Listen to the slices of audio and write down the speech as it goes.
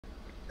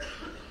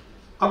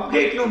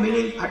અપડેટનો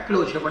meaning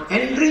આટલો છે, પણ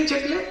એનરીચ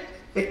એટલે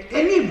એટ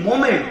એની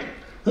મોમેન્ટ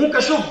હું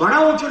કશું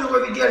ભણાવું છું ને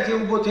કોઈ વિદ્યાર્થી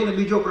ઊભો થઈને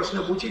બીજો પ્રશ્ન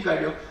પૂછી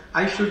કાઢ્યો,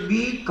 I should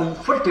be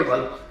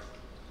comfortable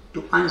to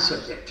answer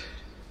that.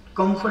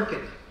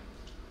 Comfortable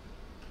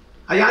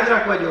આ યાદ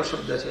રાખવા જેવો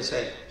શબ્દ છે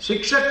સાહેબ.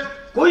 શિક્ષક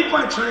કોઈ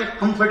પણ ક્ષણે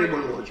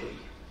કમ્ફર્ટેબલ હોવો જોઈએ.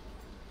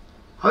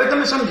 હવે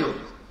તમે સમજો,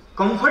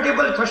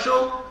 કમ્ફર્ટેબલ થશો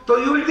તો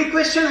યુ વિલ બી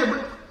ક્વેશ્ચનેબલ,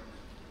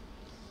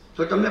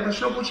 તો તમને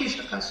પ્રશ્નો પૂછી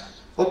શકાશે,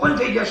 ઓપન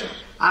થઈ જશો.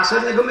 આ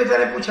સરને ગમે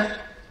ત્યારે પૂછાય.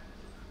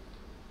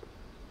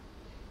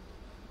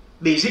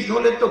 બેઝિક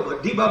નોલેજ તો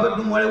બધી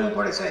બાબતનું મળવું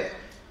પડે સાહેબ.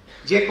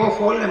 જેક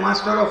ઓફ ઓલ ને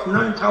માસ્ટર ઓફ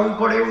નન થવું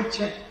પડે એવું જ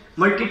છે.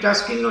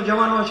 મલ્ટીટાસ્કિંગનો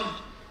જમાનો છે.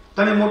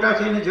 તમે મોટા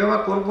થઈને જેવા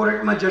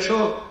કોર્પોરેટમાં જશો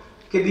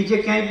કે બીજે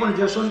ક્યાંય પણ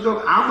જશો ને તો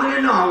આ મને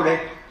ન આવડે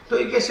તો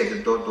એ કહેશે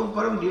કે તો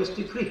પરમ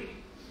દિવસથી ફ્રી.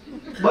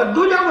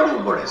 બધું જ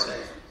આવડવું પડે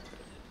સાહેબ.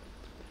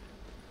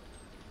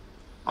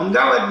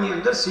 અમદાવાદની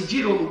અંદર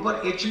સીજી રોડ ઉપર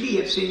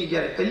HDFCની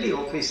જ્યારે પહેલી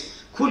ઓફિસ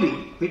ખુલી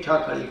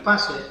મીઠાખળી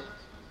પાસે,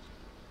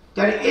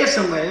 ત્યારે એ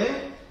સમયે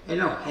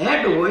એનો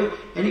હેડ હોય,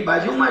 એની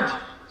બાજુમાં જ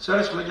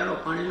સરસ મજાનો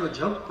પાણીનો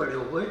જગ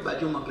પડ્યો હોય,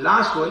 બાજુમાં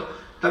ગ્લાસ હોય.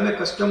 તમે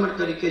કસ્ટમર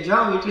તરીકે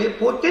જાઓ એટલે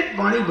પોતે જ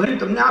પાણી ભરીને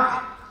તમને આપે.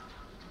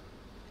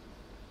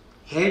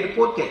 હેડ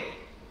પોતે,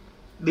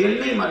 બેલ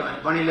નહીં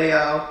મારવાની, પાણી લઈ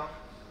આવો.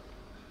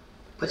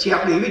 પછી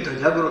આપણે એવી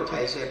ધજાગરો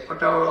થાય છે,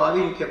 પટાવાળો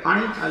આવીને કે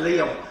પાણી લઈ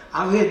આવો,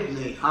 આવે જ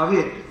નહીં, આવે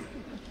જ નહીં.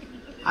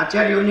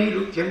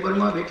 આચાર્યોની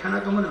ચેમ્બરમાં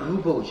બેઠાના તો મને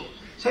અનુભવ છે.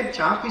 સાહેબ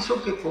ચા પીશો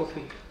કે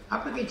કોફી?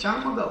 આપણે કંઈ ચા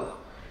મગાવો,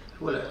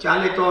 બોલે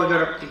ચાલે તો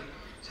ઝડપથી.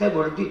 સાહેબ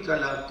અડધી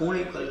કલાક,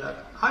 પોણી કલાક,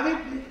 આવે જ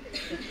નહીં.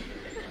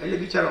 એટલે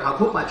બિચારો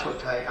આઘો પાછો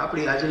થાય.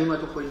 આપણી હાજરીમાં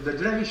તો કોઈ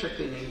ગજરાવી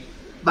શકે નહીં.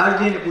 બહાર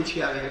જઈને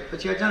પૂછી આવે.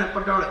 પછી અચાનક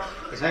પટાવડે,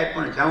 સાહેબ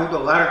પણ જાઉં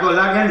તો વાર તો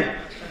લાગે ને.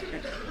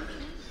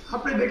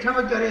 આપણે બેઠા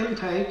હોય ત્યારે એમ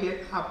થાય કે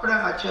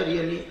આપણા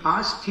આચાર્યની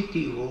આ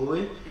સ્થિતિ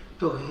હોય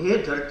તો હે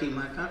ધરતી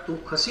માતા તું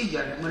ખસી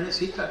જાય, મને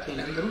સીતા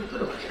થઈને અંદર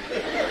ઉતરો.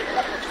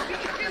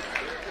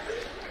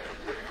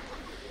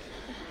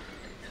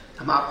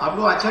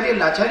 આપણું આચાર્ય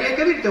લાચાર્ય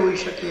કેવી રીતે હોઈ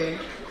શકે?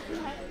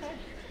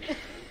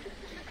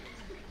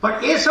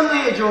 પણ એ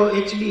સમયે જો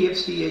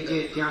HDFC એ જે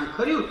ત્યાં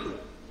કર્યું હતું,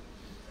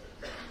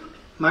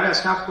 મારા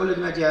સ્ટાફ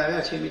કોલેજમાં જે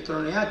આવ્યા છે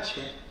મિત્રોને યાદ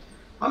છે,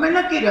 અમે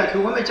નક્કી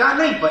રાખ્યું અમે ચા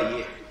નહીં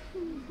પાઈએ,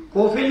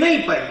 કોફી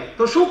નહીં પાઈએ,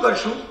 તો શું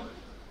કરશું?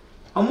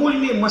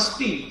 અમૂલની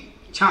મસ્તી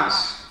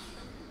છાસ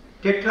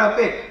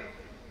ટેટ્રાપેક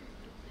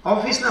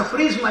ઓફિસના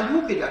ફ્રીજમાં જ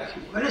મૂકી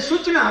રાખ્યું અને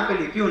સૂચના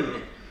આપેલી પ્યુનને,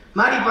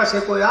 મારી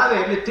પાસે કોઈ આવે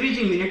એટલે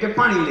 3જી મિનિટે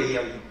પાણી લઈ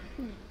આવવું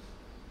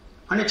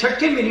અને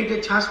 6ઠી મિનિટે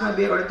છાસના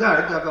 2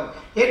 અડધા કહું.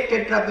 એક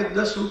ટેટ્રાપેક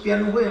 10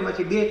 રૂપિયાનું હોય,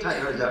 એમાંથી 2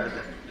 થાય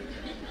અડધા.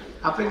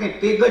 આપણે કંઈ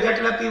પેગ જ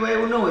આટલા પીવાય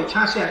એવું ન હોય,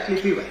 છાસે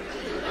આટલી પીવાય.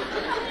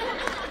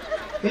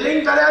 એટલે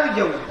લઈને તારે આવી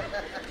જવું,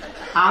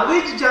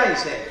 આવી જ જાય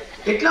છે.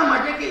 એટલા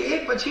માટે કે એ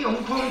પછી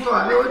અમથો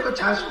આવ્યો હોય તો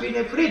છાસ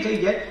પીને ફ્રી થઈ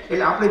જાય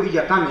એટલે આપણે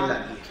બીજા કામે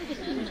લાગીએ.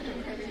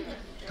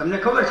 તમને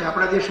ખબર છે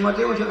આપણા દેશમાં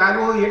તો એવું છે કે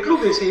આવ્યો હોય એટલું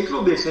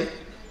બેસે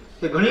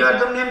કે ઘણી વાર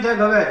તમને એમ થાય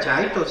કે હવે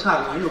જાય તો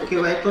સારું, એનું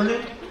કહેવાય તો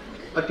નહીં,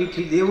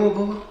 અતિથિ દેવો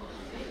ભવ.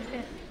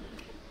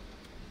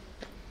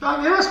 તો આ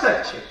વ્યવસ્થા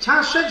જ છે,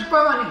 છાસ જ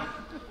પાવાની.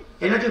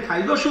 એનાથી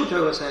ફાયદો શું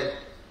થયો સાહેબ?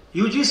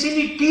 UGC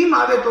ની ટીમ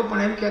આવે તો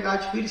પણ એમ કે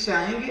આજ ફિર સે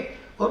આएंगे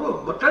और वो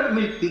बटर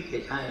मिल्क पी के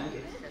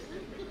जाएंगे.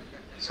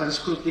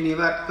 સંસ્કૃતિની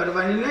વાત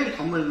કરવાની નહીં,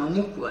 અમલમાં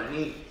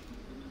મૂકવાની.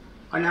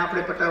 અને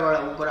આપણે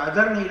પટાવાળા ઉપર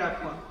આધાર નહીં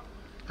રાખવાનો.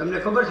 તમને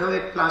ખબર છે હવે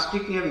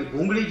પ્લાસ્ટિકની આવી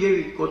ભૂંગળી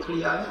જેવી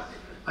કોથળી આવે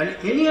અને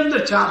એની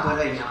અંદર ચા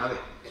ભરાઈને આવે.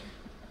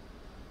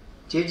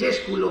 જે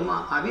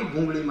સ્કૂલોમાં આવી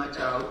ભૂંગળીમાં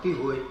ચા આવતી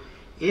હોય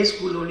એ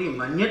સ્કૂલોની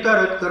માન્યતા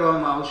રદ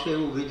કરવામાં આવશે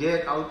એવું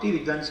વિધેયક આવતી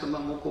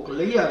વિધાનસભામાં કોક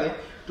લઈ આવે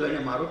તો એને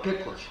મારો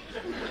ટેકો છે.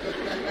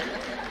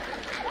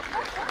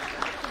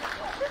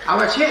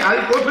 આવા છે,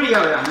 આવી કોથળી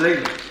આવે આમ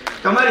લઈને,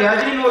 તમારી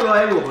હાજરીનો ઓલો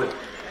આવ્યો હોય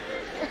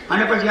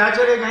અને પછી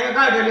આચાર્ય અહીંયા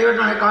કાઢે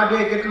એટલે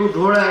કાઢે, કેટલું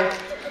ઢોળાય,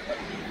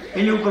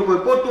 એની ઉપર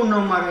કોઈ પોતું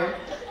ન મારે.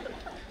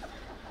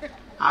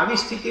 આવી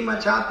સ્થિતિમાં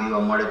ચા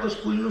પીવા મળે તો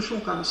સ્કૂલનું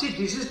શું કામ? See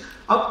this is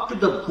up to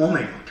the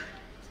moment,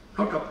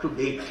 not up to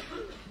date.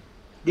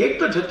 Date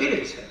તો જતી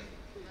રહી છે.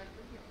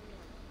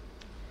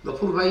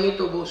 ગફુરભાઈએ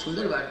તો બહુ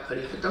સુંદર વાત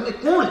કરી કે તમે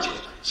કોણ છો?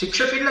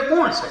 શિક્ષક એટલે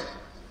કોણ છે?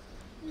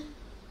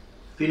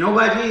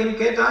 વિનોબાજી એમ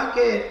કહેતા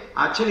કે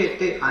આચરે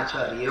તે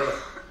આચાર્ય,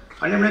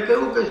 અને એમણે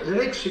કહ્યું કે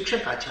દરેક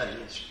શિક્ષક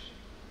આચાર્ય છે.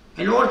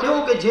 એનો અર્થ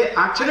એવો કે જે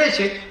આચરે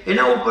છે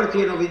એના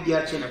ઉપરથી એનો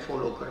વિદ્યાર્થીને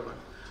ફોલો કરવાનો.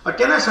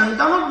 અત્યારના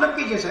સંતાનો જ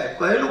નક્કી છે સાહેબ,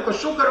 કહેલું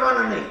કશું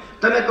કરવાનું નહીં,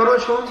 તમે કરો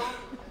છો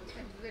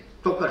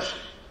તો કરશે.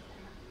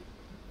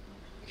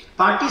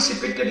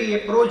 પાર્ટિસિપેટરી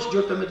એપ્રોચ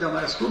જો તમે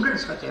તમારા સ્ટુડન્ટ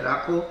સાથે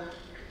રાખો,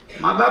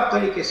 મા બાપ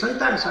તરીકે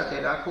સંતાન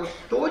સાથે રાખો,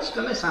 તો જ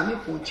તમે સામે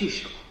પહોંચી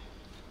શકો.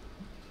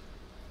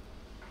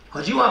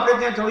 હજુ આપણે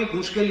ત્યાં થોડીક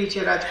મુશ્કેલી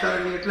છે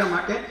રાજકારણની, એટલા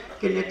માટે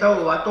કે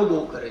નેતાઓ વાતો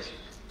બહુ કરે છે,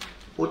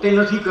 પોતે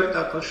નથી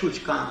કરતા કશું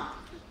જ કામ,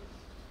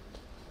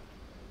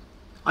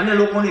 અને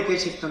લોકોને કહે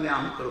છે કે તમે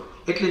આમ કરો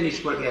એટલે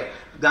નિષ્ફળ ગયા.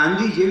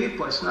 ગાંધી જેવી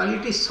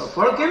પર્સનાલિટી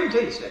સફળ કેમ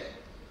થઈ છે?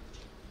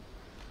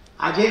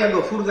 આજે આ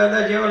ગફુર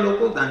દાદા જેવા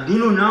લોકો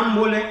ગાંધીનું નામ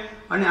બોલે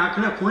અને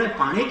આંખના ખૂણે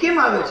પાણી કેમ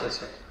આવે છે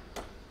સાહેબ?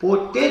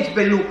 પોતે જ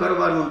પેલું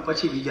કરવાનું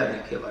પછી બીજાને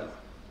કહેવાનું.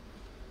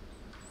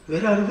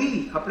 વેર આર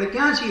વી? આપણે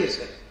ક્યાં છીએ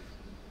સાહેબ?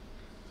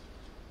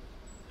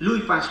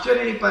 લૂઈ પાસ્ચર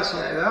એની પાસે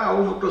આવ્યા,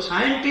 આવો મોટો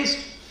સાયન્ટિસ્ટ,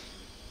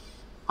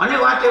 અને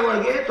વાતે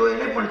વળગે તો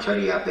એને પણ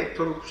છરી આપે,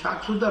 થોડુંક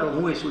શાક સુધારો,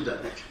 હું એ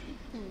સુધારું છું.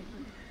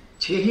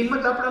 છે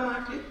હિંમત આપણા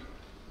માટે?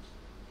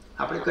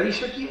 આપણે કરી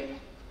શકીએ?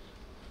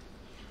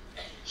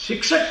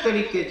 શિક્ષક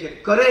તરીકે જે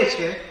કરે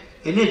છે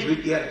એને જ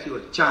વિદ્યાર્થીઓ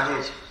ચાહે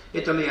છે,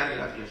 એ તમે યાદ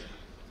રાખજો.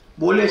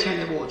 બોલે છે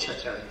ને બહુ ઓછા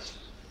ચાહે છે.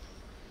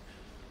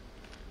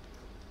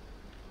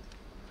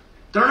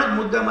 3 જ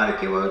મુદ્દા મારે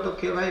કહેવાય તો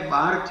કહેવાય,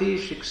 બહારથી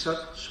શિક્ષક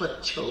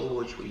સ્વચ્છ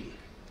હોવો જોઈએ.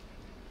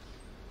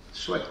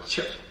 સ્વચ્છ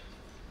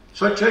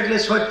એટલે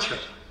સ્વચ્છ.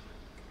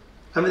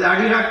 તમે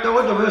દાઢી રાખતા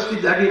હો તો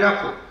વ્યવસ્થિત દાઢી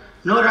રાખો,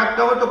 ન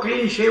રાખતા હો તો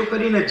ક્લીન શેવ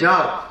કરીને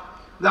જાઓ.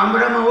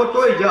 ગામડામાં હો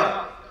તોય જાઓ.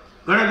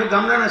 ઘણા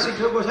ગામડાના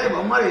શિક્ષકો સાહેબ,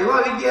 અમારે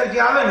એવા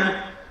વિદ્યાર્થી આવે ને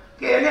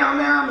કે એને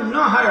અમે આમ ન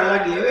હારા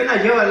લાગીએ, એના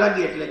જેવા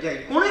લાગીએ એટલે જાય.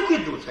 કોણે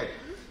કીધું સાહેબ?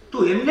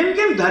 તું એમને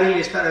કેમ ધારી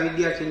લઈશ તારા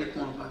વિદ્યાર્થીને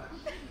કોણ ભાવે?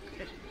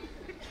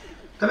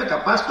 તમે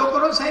તપાસ તો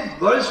કરો સાહેબ.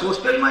 ગર્લ્સ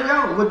હોસ્ટેલમાં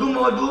જાઓ,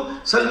 વધુમાં વધુ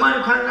સલમાન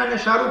ખાનના અને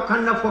શાહરૂખ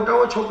ખાનના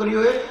ફોટાઓ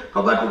છોકરીઓએ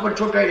કબાટ ઉપર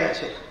ચોંટાડ્યા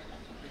છે.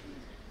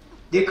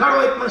 દેખાડો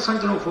એક પણ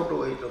સંતનો ફોટો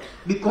હોય તો.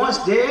 Because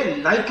they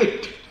like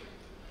it.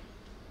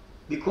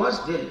 Because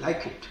they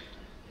like it.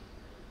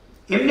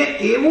 એમને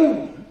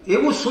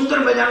એવું સુંદર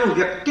મજાનું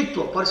વ્યક્તિત્વ,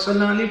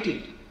 પર્સનાલિટી,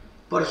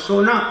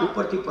 પર્સોના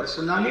ઉપરથી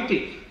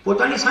પર્સનાલિટી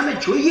પોતાની સામે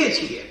જોઈએ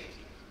છીએ.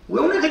 હું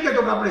એવું નથી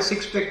કહેતો કે આપણે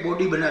 6 પેક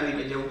બોડી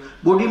બનાવીને જવું.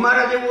 બોડી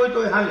મારા જેવું હોય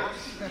તો હાલે.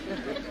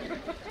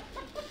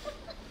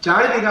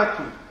 જાળવી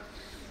રાખવું.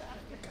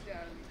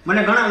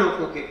 મને ઘણા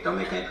લોકો કે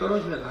તમે કઈ કરો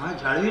છો? હા,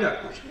 જાળવી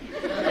રાખવું છે.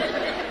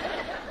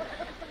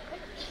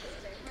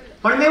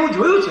 પણ મેં એવું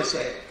જોયું છે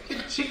સાહેબ કે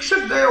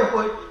શિક્ષક ગયો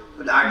હોય,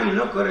 દાઢી ન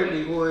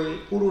કરેલી હોય,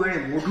 પૂરું એને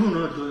મોઢું ન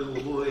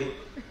જોયું હોય,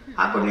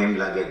 આપણને એમ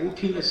લાગે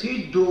ઉઠીને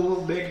સીધો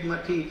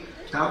બેડમાંથી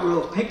ધાબળો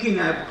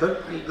ફેંકીને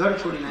ઘર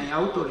છોડીને અહીં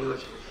આવતો રહ્યો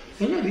છે.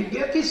 એને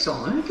વિદ્યાર્થી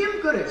સહન કેમ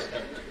કરે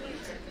છે?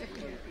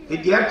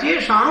 વિદ્યાર્થી એ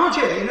શાણો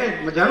છે, એને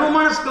મજાનો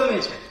માણસ ગમે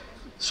છે,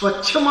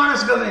 સ્વચ્છ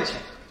માણસ ગમે છે.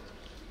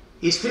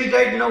 ઇસ્ત્રી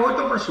ટાઈટ ન હોય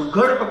તો પણ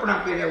સુઘડ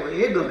કપડાં પહેર્યા હોય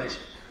એ ગમે છે.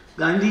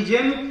 ગાંધી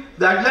જેમ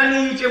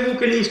ગાદલાની નીચે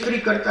મૂકીને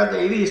ઇસ્ત્રી કરતા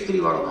હતા એવી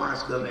ઇસ્ત્રી વાળો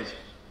માણસ ગમે છે.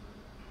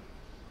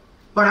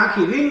 પણ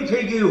આખી વિંગ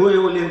થઈ ગઈ હોય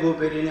એવો લેંગો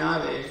પહેરીને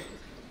આવે,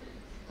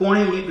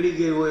 કોણી નીકળી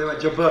ગઈ હોય એવા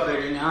જભા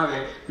પહેરીને આવે,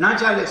 ના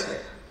ચાલે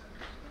સાહેબ.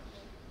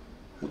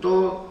 હું તો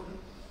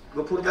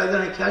ગફુર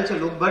દાદાને ખ્યાલ છે,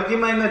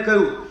 લોકભારતીમાં મેં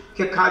કહ્યું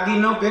કે ખાદી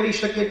ન પહેરી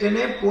શકે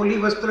તેને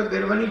પોલી વસ્ત્ર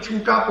પહેરવાની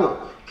છૂટ આપો.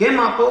 કેમ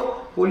આપો?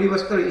 પોલી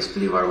વસ્ત્ર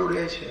ઇસ્ત્રી વાળું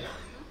રહે છે.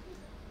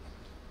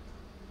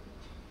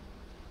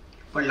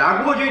 પણ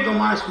લાગવો જોઈએ તો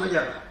માણસ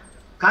મજા.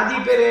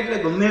 ખાદી પહેરે એટલે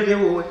ગમે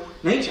તેવો હોય,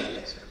 નહીં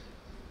ચાલે છે.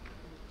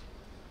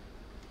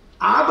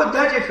 આ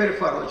બધા જે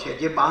ફેરફારો છે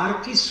જે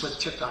બહારથી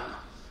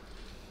સ્વચ્છતાના,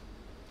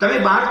 તમે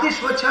બહારથી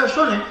સ્વચ્છ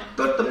હશો ને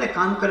તો તમને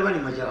કામ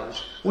કરવાની મજા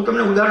આવશે. હું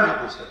તમને ઉદાહરણ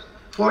આપું છું.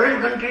 ફોરેન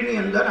કન્ટ્રીની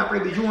અંદર આપણે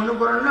બીજું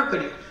અનુકરણ ન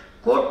કરીએ.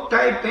 કોટ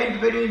ટાઈ પેન્ટ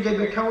પહેરીને જે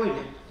બેઠા હોય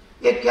ને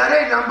એ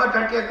ક્યારેય લાંબા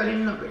ટાંટિયા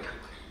કરીને ન બેઠા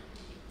હોય.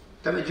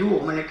 તમે જુઓ,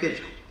 મને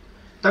કહેજો.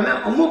 તમે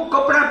અમુક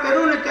કપડાં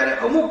પહેરો ને ત્યારે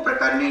અમુક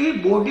પ્રકારની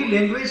બોડી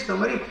લેંગ્વેજ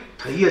તમારી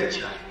થઈ જ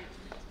જાય.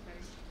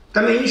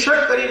 તમે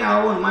ઇન્શર્ટ કરીને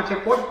આવો, માથે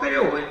કોટ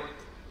પહેર્યો હોય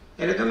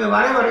એટલે તમે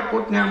વારે વારે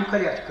કોટને આમ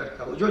કર્યા જ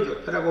કરતા હો. જોજો,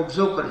 ખરાબ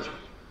ઓબ્ઝર્વ કરજો.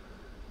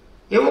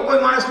 એવો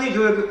કોઈ માણસ નહીં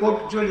જોયો કે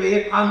કોટ જોઈ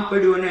એક આમ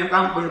પડ્યું અને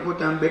આમ પડ્યું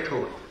પોતે આમ બેઠો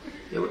હોય.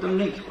 એવું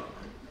તમને નહીં જોવા.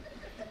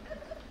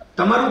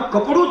 તમારું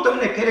કપડું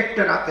તમને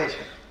કેરેક્ટર આપે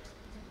છે.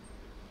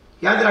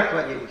 યાદ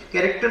રાખવા જેવું છે.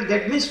 Character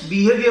that means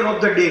behaviour of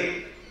the day.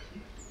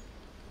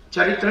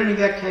 ચરિત્રની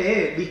વ્યાખ્યા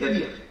એ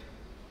બિહેવિયર.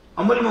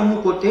 અમલમાં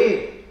મૂકો તે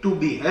ટુ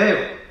બિહેવ.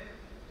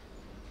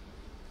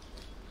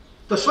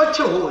 તો સ્વચ્છ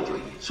હોવો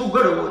જોઈએ,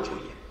 સુઘડ હોવો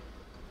જોઈએ.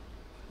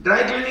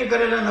 ડ્રાય ક્લિનિંગ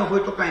કરેલા ન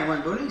હોય તો કાંઈ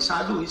વાંધો નહીં,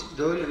 સાદું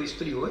ધોયેલું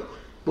ઇસ્ત્રી હોય,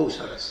 બહુ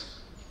સરસ.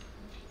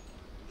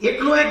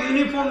 એકનો એક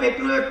યુનિફોર્મ,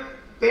 એકનો એક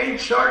પેન્ટ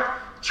શર્ટ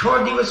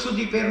 6 દિવસ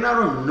સુધી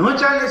પહેરનારો ન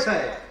ચાલે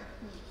સાહેબ.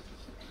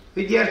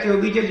 વિદ્યાર્થીઓ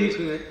બીજે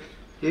દિવસે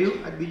જોયું,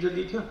 આજ બીજો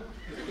દી થયો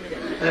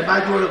એટલે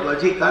બાજુ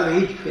હજી કાલે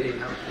એ જ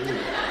ફેરીને આવશે.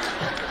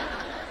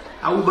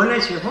 આવું બને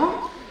છે. હો,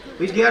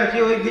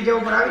 વિદ્યાર્થીઓ એકબીજા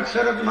ઉપર આવી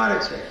શરત મારે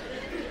છે.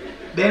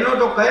 બહેનો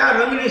તો કયા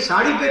રંગની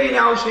સાડી પહેરીને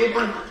આવશે એ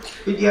પણ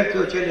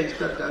વિદ્યાર્થીઓ ચેલેન્જ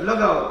કરતા.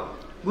 લગાવો,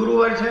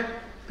 ગુરુવાર છે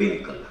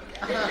પિંક કલર,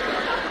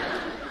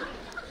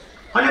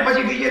 અને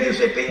પછી બીજે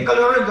દિવસે પિંક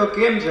કલર હોય તો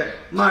કેમ છે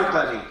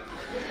મારતાલી.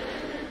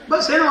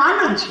 બસ એનો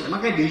આનંદ છે,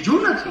 એમાં કઈ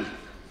બીજું નથી.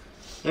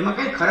 એમાં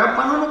કઈ ખરાબ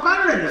માનવાનું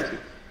કારણ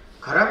નથી.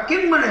 ખરાબ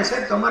કેમ બને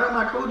સાહેબ?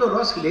 તમારામાં આટલો બધો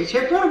રસ લે છે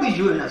કોણ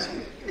બીજું એના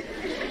સિવાય?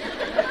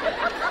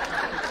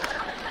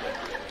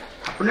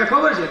 આપણને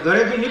ખબર છે,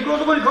 ઘરેથી નીકળો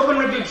તો કોઈ ખબર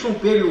નથી શું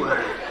પહેર્યું.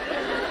 આને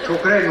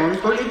છોકરાએ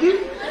નોંધ તો લીધી.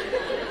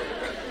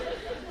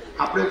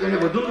 આપણે તેને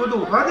વધુ વધુ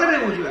વફાદાર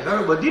રહેવું જોઈએ.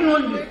 સારું, બધી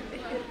નોંધ લે.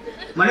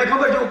 મને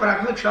ખબર છે, હું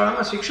પ્રાથમિક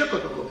શાળામાં શિક્ષક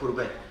હતો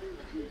ગફુરભાઈ,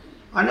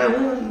 અને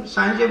હું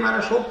સાંજે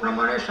મારા શોખ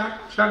પ્રમાણે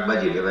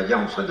શાકભાજી લેવા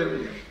જાઉં સદર.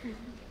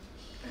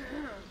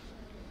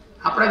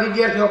 આપણા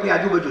વિદ્યાર્થીઓ આપણી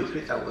આજુબાજુ જ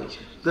રહેતા હોય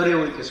છે, ઘરે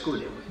હોય કે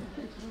સ્કૂલે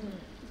હોય.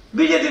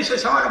 બીજે દિવસે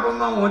સવારના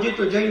પગમાં હું હજી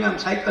તો જઈને આમ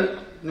સાયકલ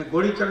ને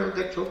ઘોડી ચડાવતો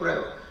એક છોકરો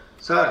આવ્યો.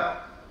 સર,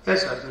 એ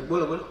સર,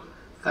 બોલો બોલો.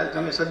 કાલ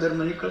તમે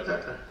સદરમાં નીકળતા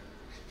હતા?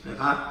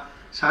 હા.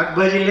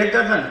 શાકભાજી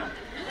લેતા હતા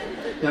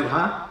ને?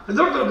 હા.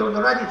 દોડતો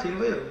દોડતો રાજી થઈને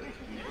ગયો.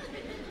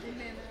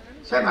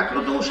 સાહેબ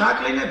આટલું તો હું શાક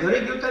લઈને ઘરે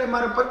ગયો ત્યારે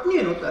મારા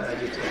પત્ની નહોતા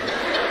રાજી થયા.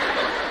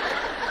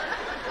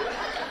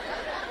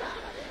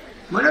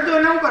 મને તો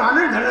એના ઉપર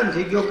આનંદ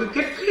થઈ ગયો કે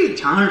કેટલી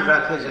જાણ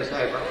રાખે છે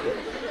સાહેબ આપણે.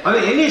 હવે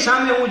એની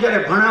સામે હું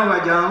જયારે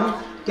ભણાવવા જાઉં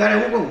ત્યારે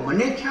હું કહું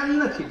મને ખ્યાલ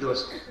નથી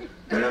દોસ્ત.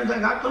 તેને એમ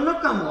થાય આ તો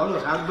નકામું, હાલો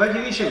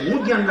શાકભાજી વિશે હું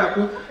ધ્યાન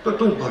રાખું તો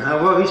તું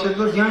ભણાવવા વિશે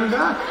તો ધ્યાન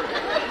રાખ.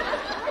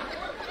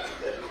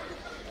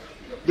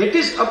 That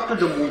is up to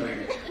the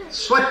moment.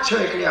 સ્વચ્છ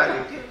એટલે આ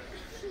રીતે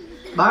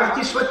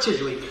બહારથી સ્વચ્છ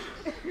જોઈએ,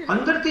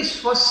 અંદરથી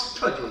સ્વસ્થ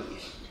જોઈએ.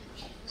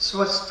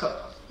 સ્વસ્થ,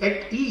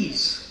 એટ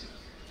ઇઝ.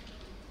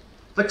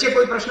 વચ્ચે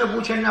કોઈ પ્રશ્ન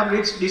પૂછે ને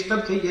આપણે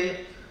ડિસ્ટર્બ થઈ જાય.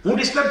 હું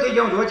ડિસ્ટર્બ થઈ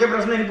જાઉં વચ્ચે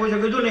પ્રશ્ન એને પૂછે,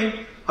 કીધું નહીં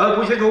હવે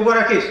પૂછે તો ઉભો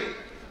રાખીશ.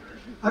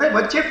 અરે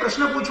વચ્ચે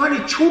પ્રશ્ન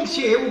પૂછવાની છૂટ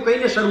છે એવું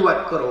કહીને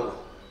શરૂઆત કરો.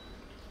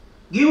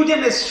 Give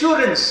them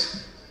assurance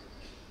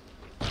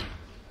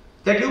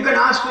that you can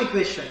ask me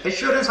question.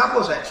 Assurance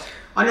આપો સાહેબ.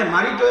 અને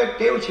મારી તો એક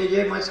ટેવ છે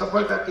જે મેં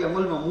સફળતાથી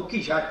અમલમાં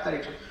મૂકી છે આજ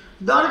તારીખ.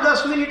 દર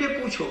 10 મિનિટે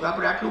પૂછો કે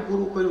આપણે આટલું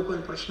પૂરું કર્યું,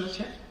 કોઈ પ્રશ્ન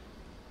છે,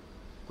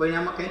 કોઈને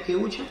આમાં કંઈ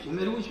કેવું છે,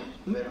 ઉમેરવું છે,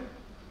 ઉમેરો.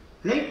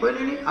 નહીં, કોઈને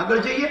નહીં,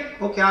 આગળ જઈએ.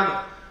 ઓકે આગળ.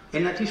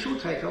 એનાથી શું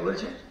થાય ખબર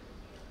છે?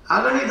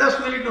 આગળની 10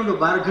 મિનિટનો તો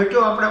ભાર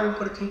ઘટ્યો આપણા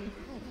ઉપરથી.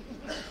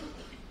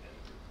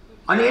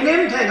 અને એને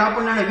એમ થાય કે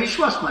આપણને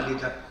વિશ્વાસમાં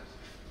લીધા.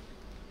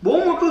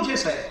 બહુ મોટું છે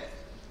સાહેબ.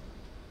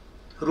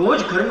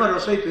 રોજ ઘરમાં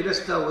રસોઈ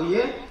પીરસતા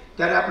હોઈએ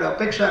ત્યારે આપણે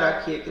અપેક્ષા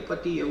રાખીએ કે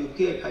પતિ એવું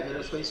કે આજે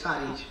રસોઈ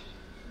સારી છે,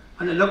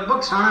 અને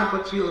લગભગ સાણા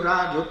પક્ષીઓ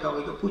રાહ જોતા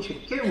હોય તો પૂછે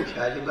કેવું છે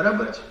આજે,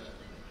 બરાબર છે?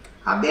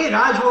 આ બે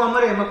રાહ જોવા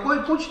મળે, એમાં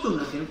કોઈ પૂછતું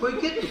નથી, કોઈ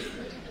કહેતું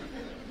નથી.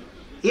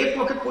 એક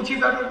વખત પૂછી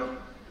કાઢો તો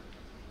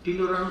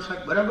ટીંડોરાનું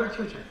શાક બરાબર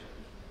થયું છે?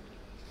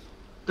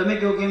 તમે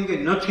કહો કેમ કે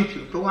નથી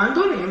થયું તો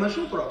વાંધો નહીં, એમાં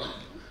શું પ્રોબ્લેમ?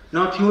 ન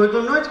થયું હોય તો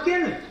ન જ કે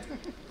ને.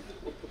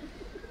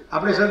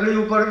 આપણે સગડી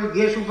ઉપર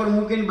ગેસ ઉપર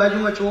મૂકીને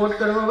બાજુમાં ચોવટ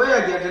કરવા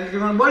વયા ગયા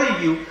તેમાં બળી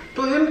ગયું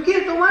તો એમ કે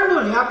તો વાંધો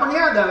નહીં, આપણને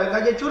યાદ આવે કે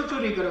આજે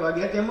ચૂરચૂરી કરવા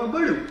ગયા તેમાં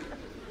બળ્યું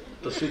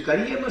તો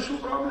સ્વીકારીએ, એમાં શું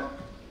problem?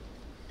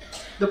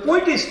 The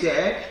point is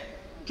that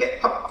કે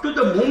અપ ટુ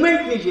ધ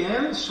મુમેન્ટની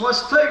જેમ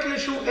સ્વસ્થ એટલે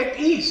શું? At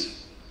is.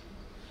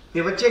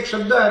 એ વચ્ચે એક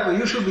શબ્દ આપ્યો,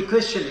 you should be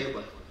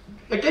ક્વેશ્ચનેબલ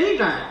at any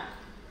time.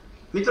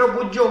 મિત્રો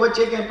પૂછજો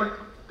વચ્ચે ક્યાંય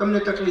તમને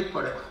તકલીફ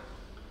પડે.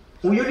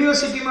 હું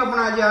યુનિવર્સિટીમાં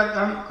પણ આજે આ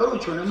કામ કરું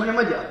છું અને મને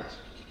મજા આવે છે.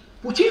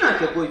 પૂછી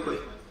નાખે કોઈ,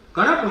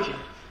 ઘણા પૂછે.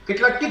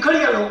 કેટલાક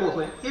ટીખળિયા લોકો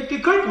હોય એ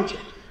ટીખળ પૂછે.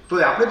 તો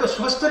આપણે તો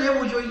સ્વસ્થ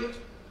રહેવું જોઈએ.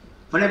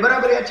 મને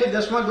બરાબર યાદ છે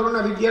 10મા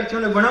ધોરણના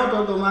વિદ્યાર્થીઓને ભણાવતો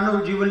હતો, માનવ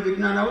જીવન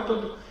વિજ્ઞાન આવતો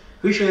હતો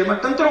વિષયમાં,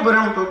 તંત્ર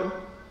ભણાવતો હતો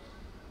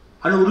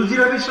અને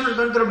રુધિરાભિસરણ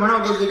તંત્ર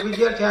ભણાવતો હતો. એક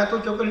વિદ્યાર્થી આ તો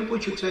ચોકલીને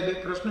પૂછ્યું, સાહેબ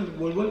એક પ્રશ્ન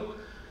બોલ બોલ.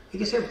 એ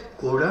કે સાહેબ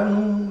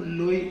ઘોડાનું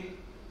લોહી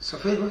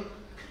સફેદ હોય?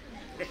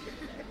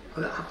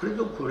 હવે આપણે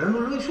તો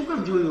ઘોડાનું લોહી શું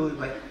કામ જોયું હોય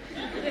ભાઈ?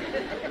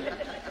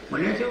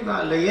 મને થયું કે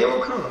આ લઈ આવ્યો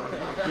ખરો,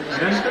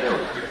 હેરાન કર્યો.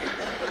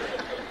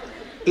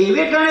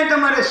 એવે ટાણે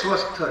તમારે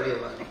સ્વસ્થ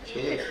રહેવાનું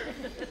છે.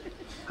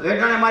 હવે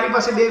ટાણે મારી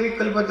પાસે બે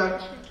વિકલ્પ હતા.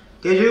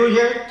 તે જોયું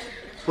છે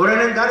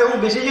ઘોડાને તારે હું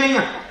બેસી જાય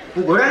અહીંયા,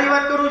 હું ઘોડાની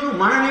વાત કરું છું,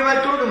 માણાની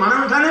વાત કરું છું,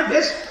 માણાનું થાને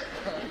બેસ.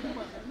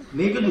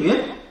 મેં કીધું હે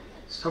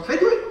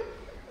સફેદ હોય?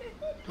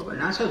 તો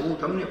ના સાહેબ હું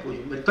તમને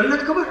પૂછું, તને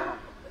નથી ખબર?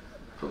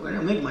 તો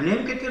મને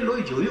એમ કે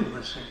લોહી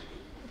જોયું હશે.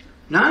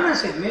 ના ના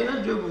સાહેબ મેં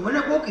નથી જોયું,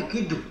 મને કોકે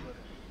કીધું.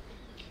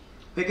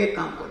 મેં કંઈક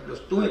કામ કર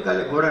દોસ્ત, તું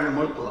કાલે ઘોડાને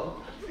મળતો આવો,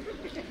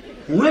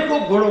 હું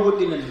કોઈક ઘોડો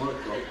ગોતીને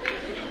મળતો આવું.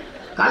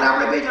 કાલે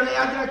આપણે બે જણા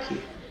યાદ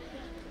રાખીએ,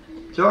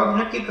 જવાબ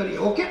નક્કી કરીએ.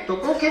 ઓકે તો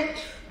ઓકે.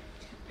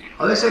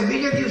 હવે સાહેબ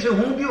બીજે દિવસે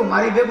હું ગયો,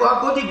 મારી ભેગો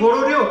આખોથી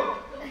ઘોડો રહ્યો,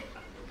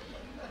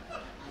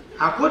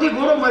 આખોથી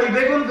ઘોડો મારી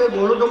ભેગો ને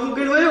ઘોડો તો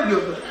મૂકીને વયો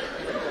ગયો હતો.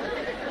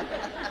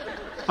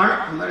 પણ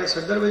અમારે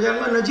સદર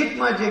બજારમાં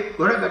નજીકમાં જે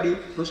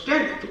ઘોડાગાડીનું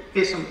સ્ટેન્ડ હતું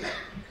એ સમય,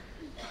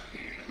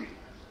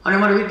 અને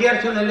અમારા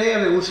વિદ્યાર્થીઓને લઈ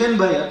આવે.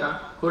 હુસેનભાઈ હતા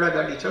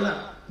ઘોડાગાડી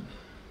ચલાવે.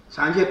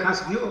 સાંજે ખાસ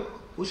ગયો,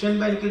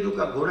 હુસેનભાઈને કીધું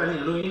કે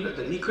ઘોડાની લોહી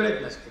નીકળે, નીકળે જ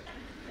નથી.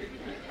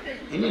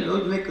 એને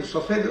લોહી મેં કીધું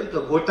સફેદ હોય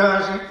તો ગોતા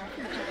હશે,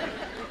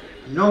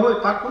 ન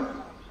હોય પાકું?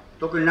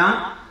 તો કે ના.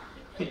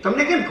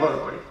 તમને કેમ ખબર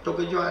પડી? તો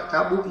કે જો આ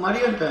ચાબુક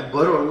મારી હોય ને તો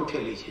ભરોળ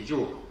ઉઠેલી છે,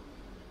 જુઓ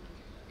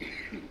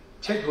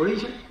છે, થોડી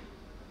છે.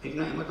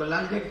 એમાં તો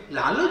લાલ જાય,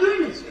 લાલ જ હોય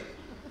ને છે.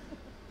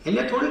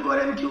 એને થોડીક વાર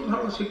એમ થયું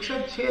ઘણો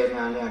શિક્ષક છે અને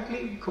આને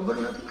આટલી ખબર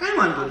નથી, કઈ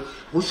વાંધો નહીં.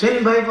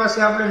 હુસેનભાઈ પાસે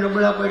આપણે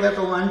નબળા પડ્યા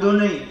તો વાંધો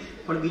નહીં,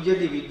 પણ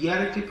બીજેથી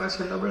વિદ્યાર્થી પાસે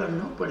નબળા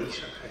ન પડી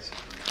શકાય છે.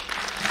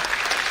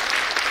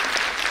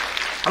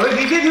 હવે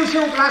બીજે દિવસે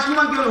હું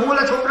ક્લાસમાં ગયો, હું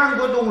ઓલા છોકરાને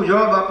કહું તો હું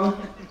જવાબ આપું,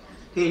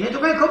 એને તો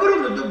કઈ ખબર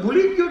નતું,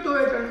 ભૂલી જ ગયો તો.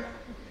 એટલે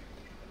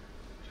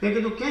મેં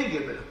કીધું ક્યાંય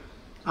ગયો પેલા?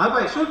 હા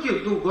ભાઈ શું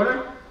થયું? તું ઘોડા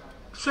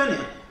છે ને?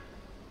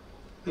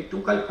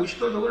 તું કાલે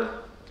પૂછતો હતો ઘોડા?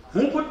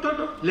 હું પૂછતો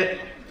હતો? લે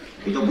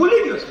એ તો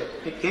ભૂલી ગયો છે.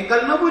 ક્યાંય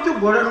કાલ ન પૂછ્યું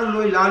ઘોડાનું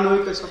લોહી લાલ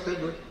હોય કે સફેદ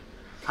હોય?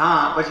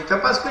 હા પછી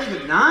તપાસ કરી.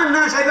 ના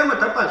ના સાહેબ એમાં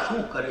તપાસ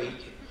શું કરે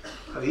છે?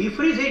 હવે એ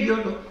ફ્રી થઈ ગયો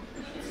હતો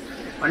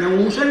અને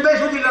હું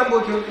હુસેનભાઈ સુધી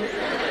લાંબો થયો હતો.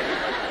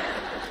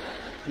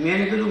 મેં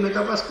એને કીધું મેં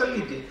તપાસ કરી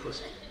લીધી.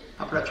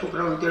 આપણા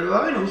છોકરાઓને તેડવા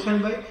આવે ને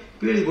હુસેનભાઈ,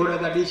 પીળી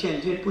ઘોડાગાડી છે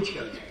જઈને પૂછી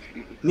આવજો.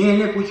 મેં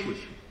એને પૂછ્યું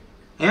છે.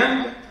 એમ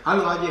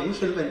હાલો આજે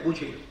હુસેનભાઈ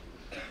પૂછી લો.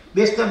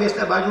 બેસતા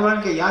બેસતા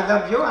બાજુવાળાને કે યાદ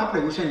આપજો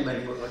આપણે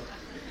હુસેનભાઈ બોલવા.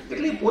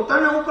 એટલે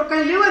પોતાના ઉપર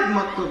કઈ લેવા જ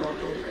માંગતો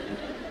નહોતો.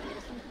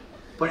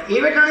 પણ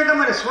એ વેટાણે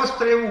તમારે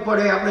સ્વસ્થ રહેવું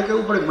પડે. આપણે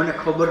કેવું પડે મને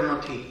ખબર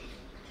નથી.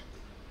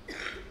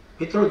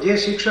 મિત્રો, જે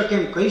શિક્ષક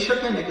એમ કહી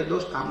શકે ને કે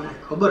દોસ્ત આ મને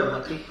ખબર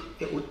નથી,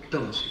 એ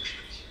ઉત્તમ શિક્ષક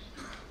છે,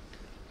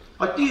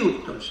 અતિ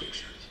ઉત્તમ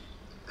શિક્ષક છે.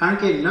 કારણ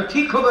કે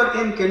નથી ખબર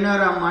એમ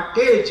કહેનારા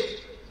માટે જ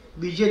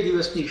બીજે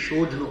દિવસની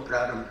શોધનો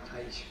પ્રારંભ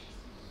થાય છે.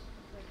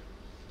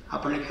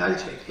 આપણને ખ્યાલ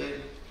છે કે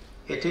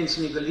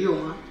એથેન્સની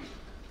ગલીઓમાં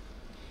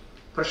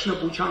પ્રશ્ન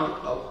પૂછાણો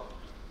આવો,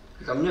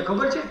 તમને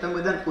ખબર છે? તમે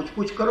બધાને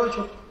પૂછપૂછ કરો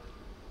છો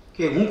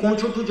કે હું કોણ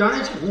છું તું જાણે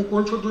છે, હું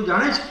કોણ છું તું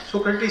જાણે છે?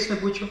 સોક્રેટિસને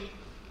પૂછ્યો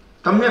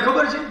તમને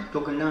ખબર છે?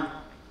 તો કે ના,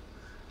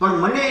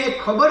 પણ મને એ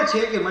ખબર છે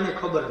કે મને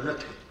ખબર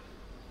નથી.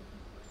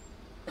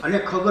 અને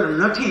ખબર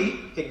નથી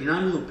એ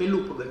જ્ઞાનનું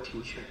પેલું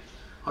પગથિયું છે.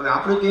 હવે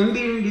આપણે તો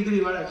MBA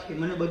ડિગ્રી વાળા છીએ,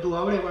 મને બધું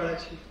આવડે વાળા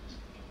છીએ.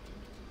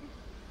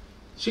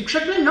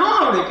 શિક્ષકને ન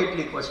આવડે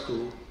કેટલીક વસ્તુ,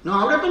 ન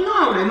આવડે તો ન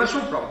આવડે, એમાં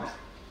શું પ્રોબ્લેમ?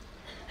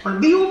 પણ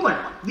બી ઓપન,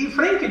 બી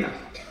ફ્રેન્ક ઇનફ.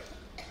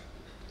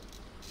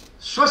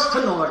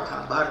 સ્વસ્થનો અર્થ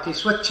બહારથી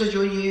સ્વચ્છ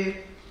જોઈએ,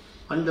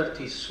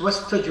 અંદરથી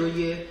સ્વસ્થ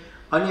જોઈએ,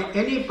 અને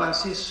એની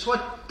પાસે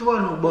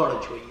સ્વત્વનું બળ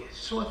જોઈએ.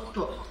 સ્વત્વ,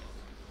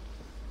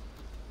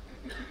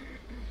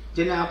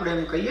 જેને આપણે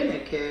એમ કહીએ ને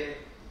કે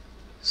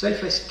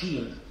સેલ્ફ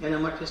એસ્ટીમ, એના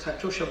માટે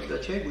સાચો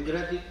શબ્દ છે.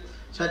 ગુજરાતી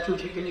સાચું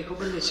છે કે નહીં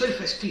ખબર નહીં.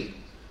 Self esteem,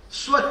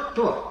 સ્વત્વ.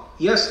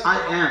 Yes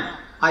I M,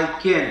 I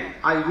can,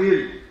 I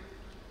will,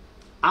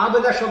 આ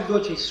બધા શબ્દો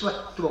છે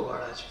સ્વત્વ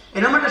વાળા છે.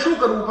 એના માટે શું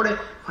કરવું પડે?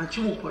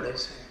 વાંચવું પડે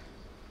છે.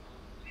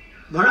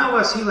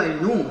 ભણાવવા સિવાય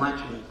નું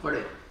વાંચવું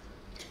પડે.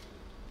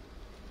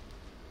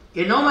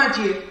 એ ન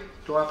વાંચીએ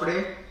તો આપણે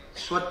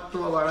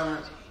સ્વત્વ વાળા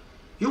નથી.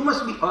 You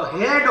must be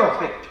ahead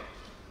of it.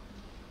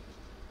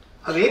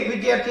 હવે એક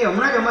વિદ્યાર્થી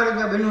હમણાં જ અમારે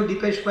ત્યાં બહેનું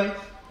દીપેશભાઈ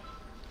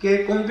કે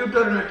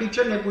કોમ્પ્યુટરના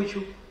ટીચરને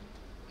પૂછ્યું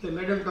કે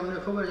મેડમ તમને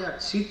ખબર છે આ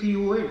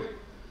CPU હોય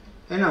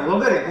ને એના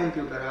વગરે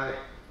કોમ્પ્યુટર આવે?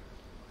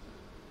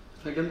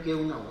 મેડમ કે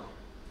એવું ના હોય.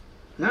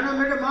 ના ના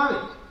મેડમ આવે.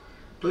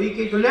 તો એ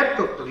કહે તો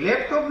લેપટોપ? તો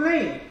લેપટોપ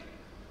નહીં,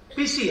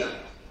 PC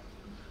આવે.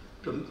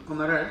 તો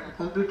અમારા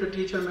કોમ્પ્યુટર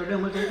ટીચર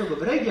મેડમ હતા તો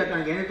ગભરાઈ ગયા,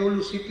 કારણ કે એને તો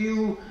ઓલું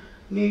CPU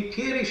ની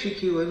થિયરી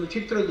શીખી હોય, એનું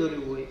ચિત્ર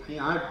દોર્યું હોય,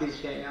 અહીંયા 8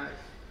 દિવસ છે, અહીંયા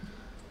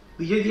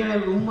બીજે દિને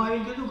રૂમમાં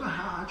આવીને કીધું કે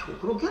હા આ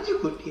છોકરો ક્યાંથી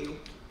ગોતી આવ્યો?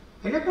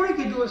 એને કોણે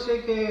કીધું હશે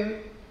કે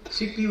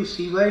CPU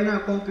સિવાયના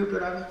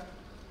કોમ્પ્યુટર આવે?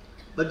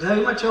 બધા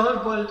એમાં ચહલ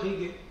પહલ થઈ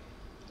ગઈ.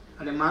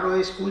 અને મારો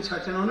એ સ્કૂલ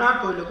સાથેનો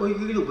નાતો એટલે કોઈ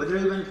કીધું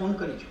ભદ્રાયુભાઈને ફોન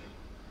કરીજો,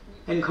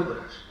 એને ખબર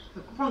હશે.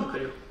 ફોન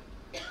કર્યો.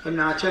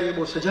 એમના આચાર્ય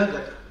બહુ સજાગ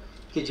હતા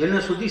કે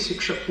જેના સુધી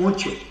શિક્ષક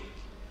પહોંચ્યો.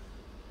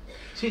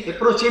 C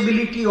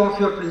એપ્રોચેબિલિટી of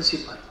your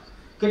principal.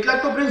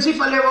 કેટલાક તો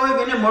પ્રિન્સિપાલ એવા હોય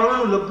કે એને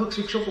મળવાનું લગભગ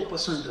શિક્ષકો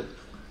પસંદ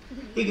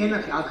જ એ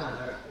એનાથી આઘા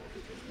હારા,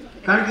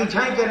 કારણ કે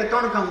જાય ત્યારે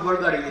 3 કામ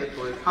વળગાડી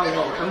દેતો હોય. આવો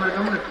આવો તમારે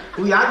તમને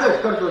હું યાદ જ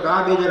કરતો હતો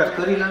આ 2 જરા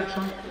કરી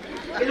નાખશો,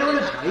 એટલે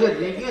ઓલે જાય જ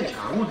નહીં,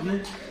 ક્યાં જવું જ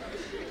નહીં.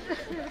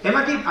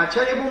 એમાંથી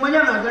આચાર્ય બહુ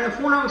મજાના હતા. અને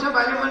ફોન આવશે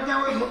આજે મને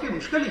ત્યાં હોય મોટી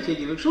મુશ્કેલી થઈ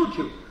ગઈ. શું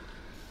થયું?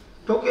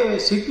 તો કે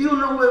CPU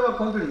ન હોય એવા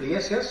કોમ્પ્યુટર.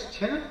 યસ યસ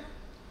છે ને.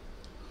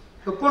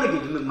 તો કોણે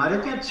કીધું? મારે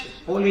ત્યાં જ છે.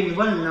 ઓલ ઇન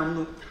વન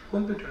નામનું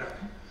કોમ્પ્યુટર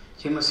આવે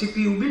જેમાં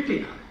CPU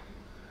બિલ્ટ-ઇન આવે.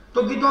 તો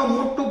કીધું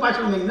મોટું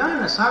પાછળ. મેં ના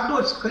ના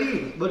સાદો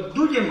સ્ક્રીન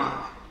બધું જ એમાં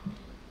આવે.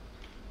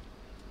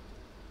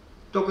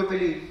 તો કે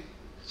પેલી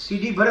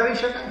CD ભરાવી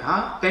શકાય?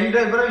 હા. પેન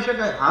ડ્રાઈવ ભરાવી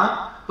શકાય? હા.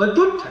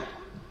 બધું જ થાય.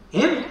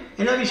 એમ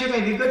એના વિશે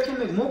કઈ વિગત છે?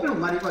 મેં મોકલ્યું,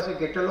 મારી પાસે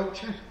કેટેલોગ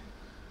છે,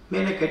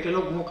 મેં એને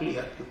કેટેલોગ મોકલી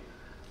આપ્યું.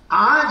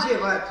 આ જે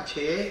વાત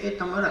છે એ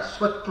તમારા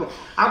સ્વત્વ.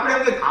 આપણે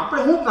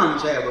શું કામ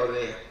સાહેબ?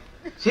 હવે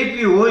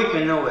CPU હોય કે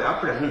ન હોય,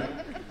 આપણે હું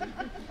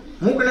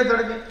મૂકને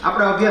તડકે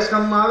આપણા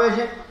અભ્યાસક્રમમાં આવે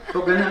છે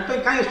તો કે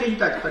કાંઈ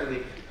ચિંતા જ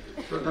કરવી.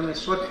 તો તમે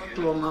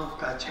સ્વત્વમાં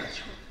કાચા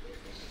છો.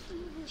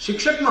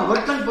 શિક્ષકમાં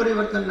વર્તન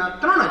પરિવર્તનના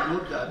 3 જ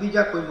મુદ્દા,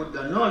 બીજા કોઈ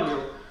મુદ્દા ન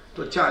લ્યો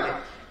તો ચાલે.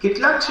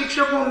 કેટલાક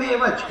શિક્ષકો મેં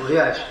એવા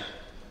જોયા છે.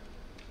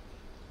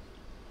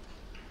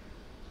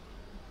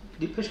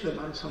 દીપેશભાઈ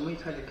મારો સમય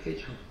થાય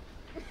કહેજો,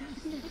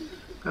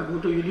 કારણ કે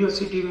હું તો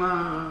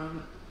યુનિવર્સિટીમાં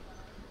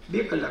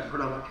 2 કલાક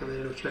ભણવા માટે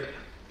વહેલો છે,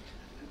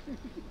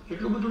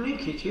 એટલું બધું નહીં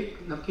ખીચીએ,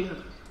 નક્કી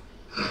નથી.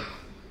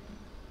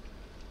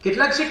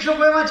 કેટલાક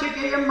શિક્ષકો એવા છે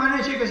કે એમ માને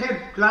છે કે સાહેબ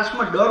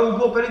ક્લાસમાં ડર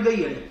ઊભો કરી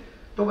દઈએ ને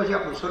તો પછી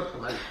આપણું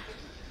સરખું હાલે,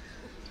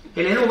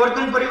 એટલે એનું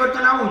વર્તન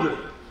પરિવર્તન આવવું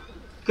જોઈએ.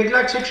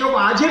 કેટલાક શિક્ષકો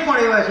આજે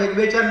પણ એવા છે કે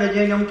 2-4 ને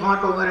જઈને આમ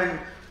થોંટો મારે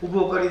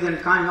ઊભો કરી દે,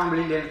 કાન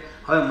સાંભળી લે.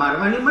 હવે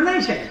મારવાની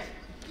મનાઈ છે ને,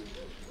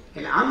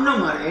 એટલે આમ ન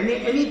મારે.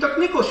 એની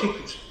તકનીકો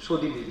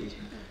શોધી લીધી છે.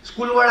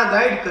 સ્કૂલવાળા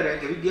ગાઈડ કરે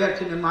કે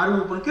વિદ્યાર્થીને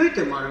મારવું, પણ કેવી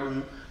રીતે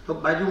મારવું? તો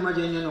બાજુમાં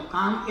જઈને એનો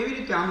કામ એવી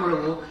રીતે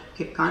આંબળવો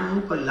કે કાન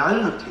ઉપર લાલ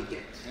ન થઈ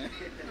જાય.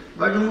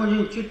 બાજુમાં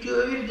જઈને ચીઠીઓ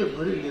એવી રીતે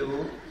ભરી લેવો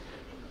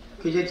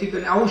કે જેથી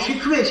કરીને આવું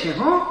શીખવે છે.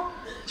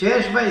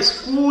 જયેશભાઈ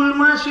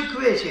સ્કૂલમાં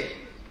શીખવે છે.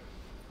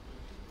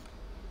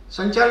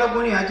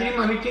 સંચાલકોની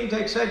હાજરીમાં મીટિંગ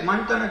થાય, સાહેબ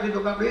માનતા નથી તો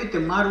આપણે એવી રીતે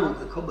મારવું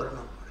કે ખબર ન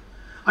પડે.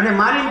 અને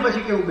મારીને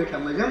પછી કેવું, બેટા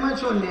મજામાં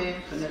છો ને,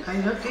 તને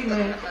કાંઈ નથી ને,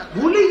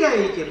 ભૂલી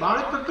જાય કે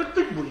બાળક તો તરત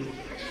જ ભૂલી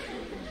જાય.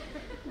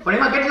 પણ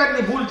એમાં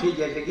કેટલાકની ભૂલ થઈ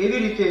જાય છે કે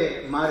એવી રીતે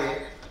મારે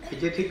કે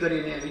જેથી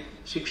કરીને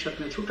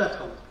શિક્ષકને છૂટા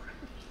થવું પડે.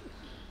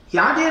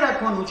 યાદ એ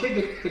રાખવાનું છે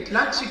કે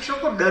કેટલાક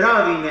શિક્ષકો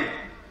ડરાવીને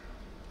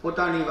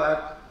પોતાની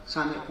વાત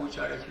સામે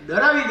પહોંચાડે છે.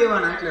 ડરાવી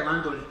દેવાના એટલે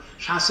વાંધો નહીં,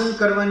 શાસન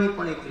કરવાની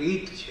પણ એક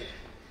રીત છે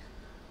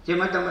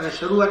જેમાં તમારે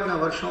શરૂઆતના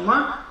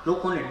વર્ષોમાં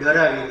લોકોને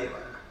ડરાવી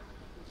દેવાના,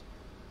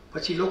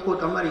 પછી લોકો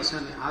તમારી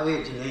સામે આવે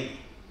જ નહીં.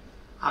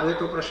 આવે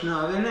તો પ્રશ્ન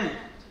આવે ને,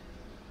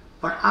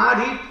 પણ આ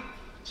રીત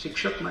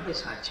શિક્ષક માટે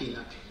સાચી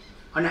નથી.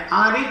 અને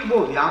આ રીત બહુ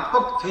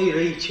વ્યાપક થઈ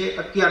રહી છે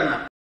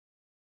અત્યારના